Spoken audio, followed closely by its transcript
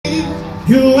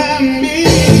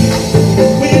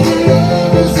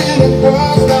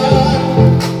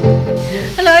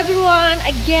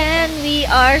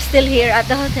are still here at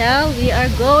the hotel. We are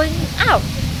going out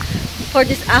for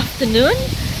this afternoon.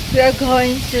 We are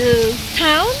going to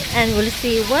town and we'll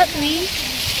see what they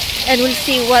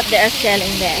are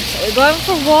selling there. So we're going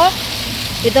for a walk.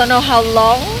 We don't know how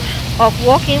long of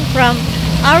walking from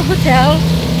our hotel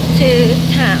to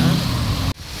town.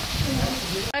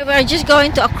 We're just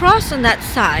going to cross on that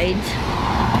side.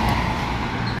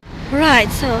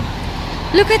 Right, so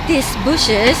look at these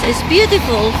bushes. It's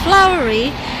beautiful,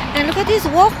 flowery, and look at this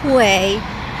walkway.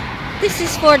 This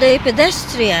is for the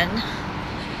pedestrian.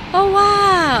 Oh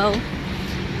wow!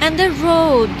 And the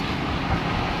road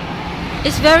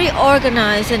is very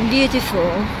organized and beautiful.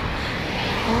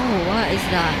 Oh, what is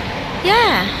that?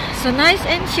 Yeah, so nice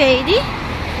and shady.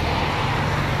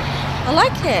 I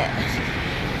like it.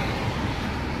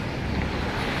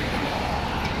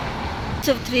 Lots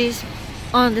of trees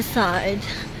on the side.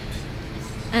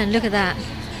 And look at that.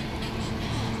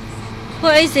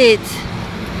 What is it?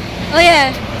 Oh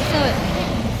yeah. So,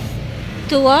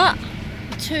 to what?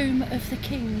 Tomb of the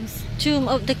Kings. Tomb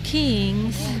of the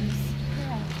Kings. Yes.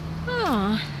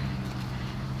 Oh.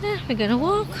 Yeah, we're gonna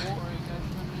walk.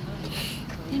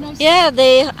 You know, yeah,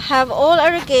 they have all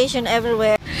irrigation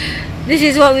everywhere. This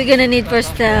is what we're gonna need for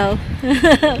Stella.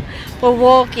 For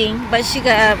walking, but she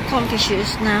got comfy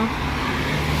shoes now.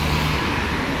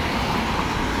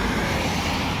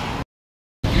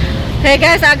 Hey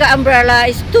guys, I got umbrella.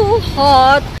 It's too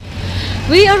hot.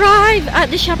 We arrived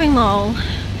at the shopping mall.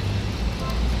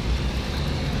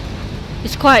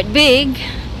 It's quite big,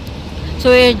 so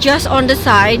we're just on the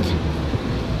side.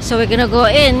 So we're gonna go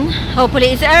in.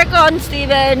 Hopefully it's aircon,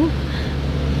 Steven.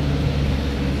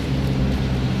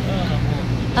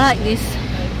 I like this.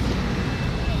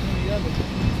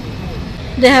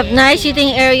 They have nice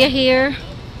eating area here.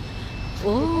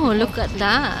 Oh, look at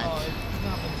that.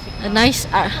 A nice,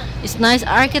 it's nice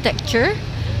architecture.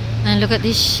 And look at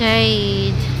this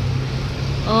shade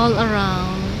all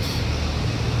around.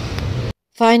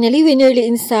 Finally, we're nearly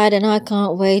inside and I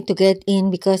can't wait to get in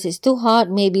because it's too hot.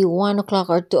 Maybe 1 o'clock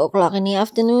or 2 o'clock in the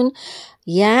afternoon.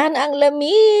 Yan ang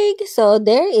lamig! So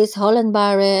there is Holland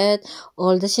Barrett,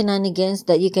 all the shenanigans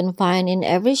that you can find in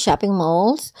every shopping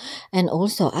malls. And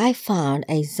also, I found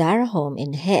a Zara home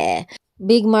in here.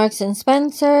 Big Marks and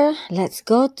Spencer. Let's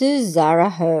go to Zara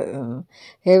home.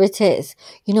 Here it is.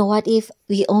 You know what? If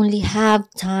we only have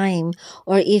time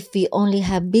or if we only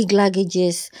have big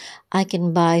luggages, I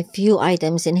can buy few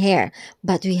items in here.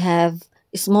 But we have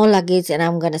small luggage and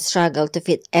I'm gonna struggle to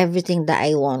fit everything that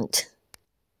I want.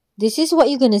 This is what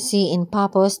you're gonna see in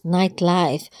Paphos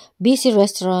nightlife. Busy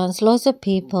restaurants, lots of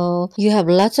people. You have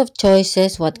lots of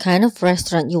choices what kind of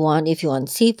restaurant you want. If you want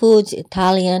seafoods,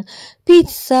 Italian,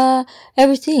 pizza,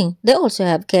 everything. They also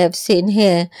have KFC in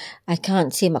here. I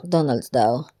can't see McDonald's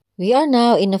though. We are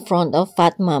now in the front of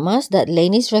Fat Mama's that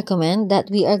ladies recommend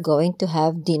that we are going to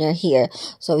have dinner here.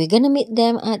 So we're gonna meet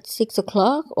them at 6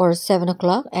 o'clock or 7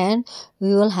 o'clock and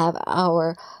we will have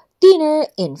our dinner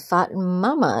in Fat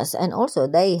Mama's. And also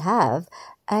they have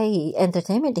a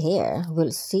entertainment here.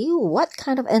 We'll see what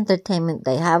kind of entertainment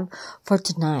they have for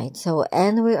tonight. So,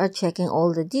 and we are checking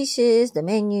all the dishes, the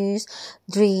menus,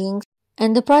 drinks,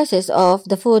 and the prices of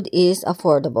the food is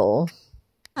affordable.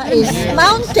 It's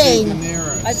mountain.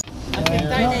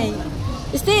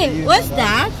 Steve, what's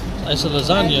that? It's a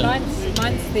lasagna.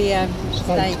 Mine's the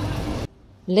steak.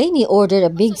 Lainey ordered a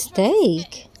big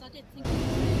steak.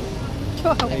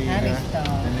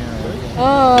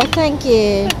 Oh, thank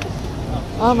you.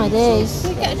 Oh my days.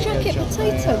 You get a jacket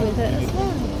potato with it as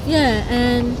well. Yeah,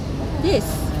 and this.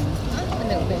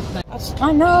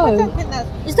 I know.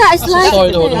 Is that it's like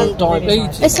Side order of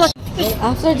diabetes. it's like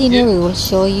after dinner we will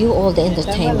show you all the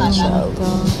entertainment show.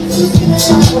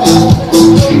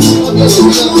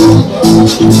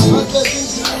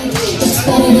 It's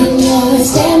better than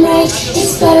yours, damn right.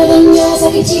 It's better than yours,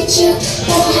 I can teach you. I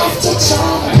don't have to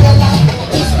try.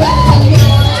 It's better than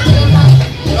yours, damn right.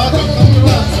 It's better than yours,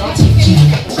 I can teach you.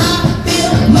 I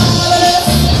feel marvelous,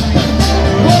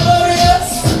 glorious,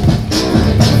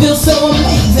 feel so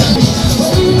amazing.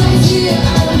 When I'm here, I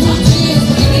don't have tears,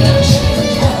 baby, I'm sure.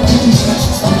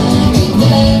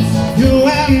 You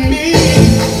and me,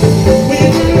 we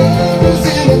were lovers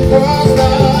in the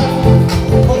crossbar.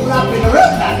 Open up in the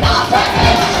room,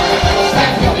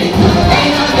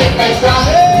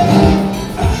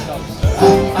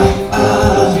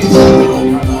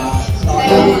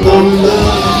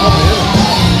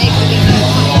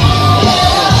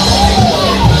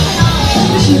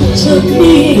 took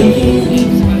me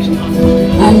in.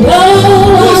 I know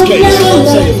I'll never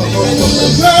let the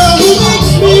girl who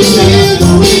makes me feel the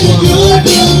way that you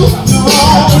do.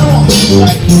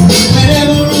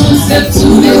 Whenever I step to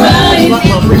the right,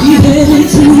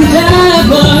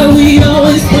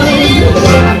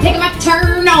 Taking my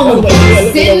turn on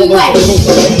silhouette.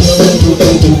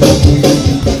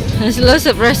 There's lots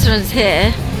of restaurants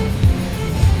here.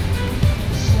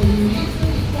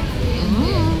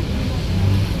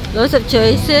 Lots of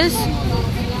choices.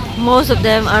 Most of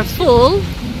them are full.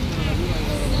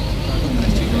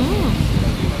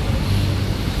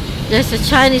 There's a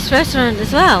Chinese restaurant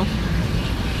as well.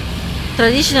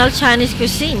 Traditional Chinese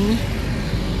cuisine.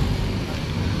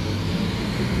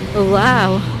 Oh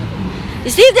wow. You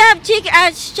see they have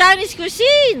Chinese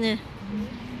cuisine.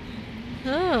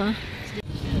 Oh.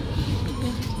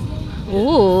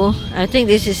 Ooh, I think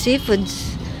this is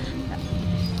seafood's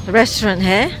restaurant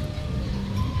here.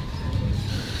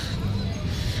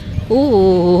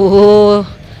 Ooh,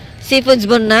 seafood's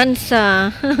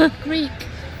bonanza. Greek.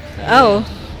 Oh,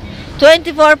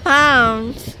 24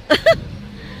 pounds.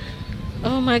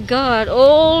 Oh my god,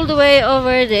 all the way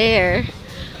over there.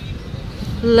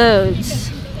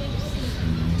 Loads.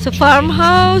 So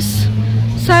farmhouse,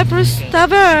 Cyprus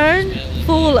Tavern,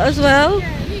 full as well.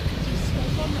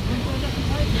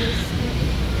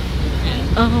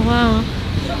 Oh wow.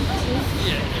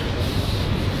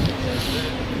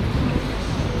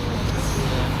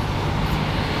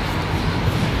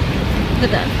 Look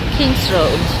at that, King's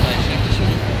Road.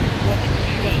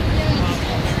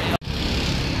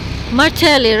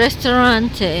 Martelli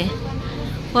Ristorante.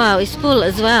 Wow, it's full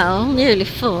as well, nearly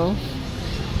full.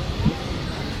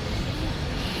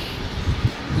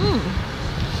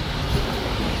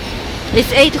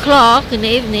 It's 8 o'clock in the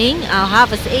evening,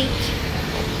 8:30.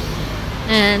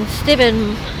 And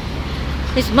Stephen,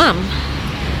 his mum,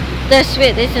 they're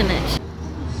sweet, isn't it?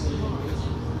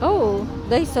 Oh,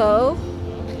 they saw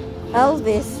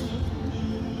Elvis,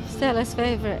 Stella's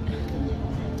favorite.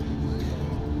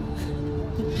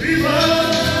 Viva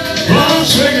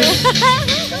Las Vegas!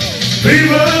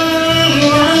 Viva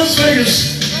Las Vegas!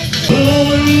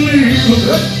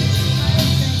 Unbelievable!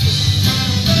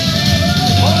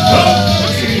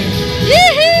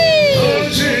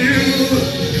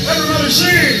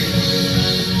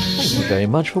 Thank you very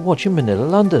much for watching Manila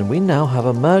London. We now have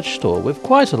a merch store with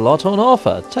quite a lot on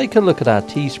offer. Take a look at our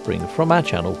Teespring from our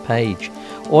channel page.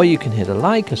 Or you can hit a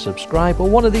like, a subscribe or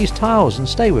one of these tiles and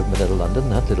stay with Manila London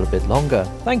that little bit longer.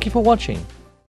 Thank you for watching.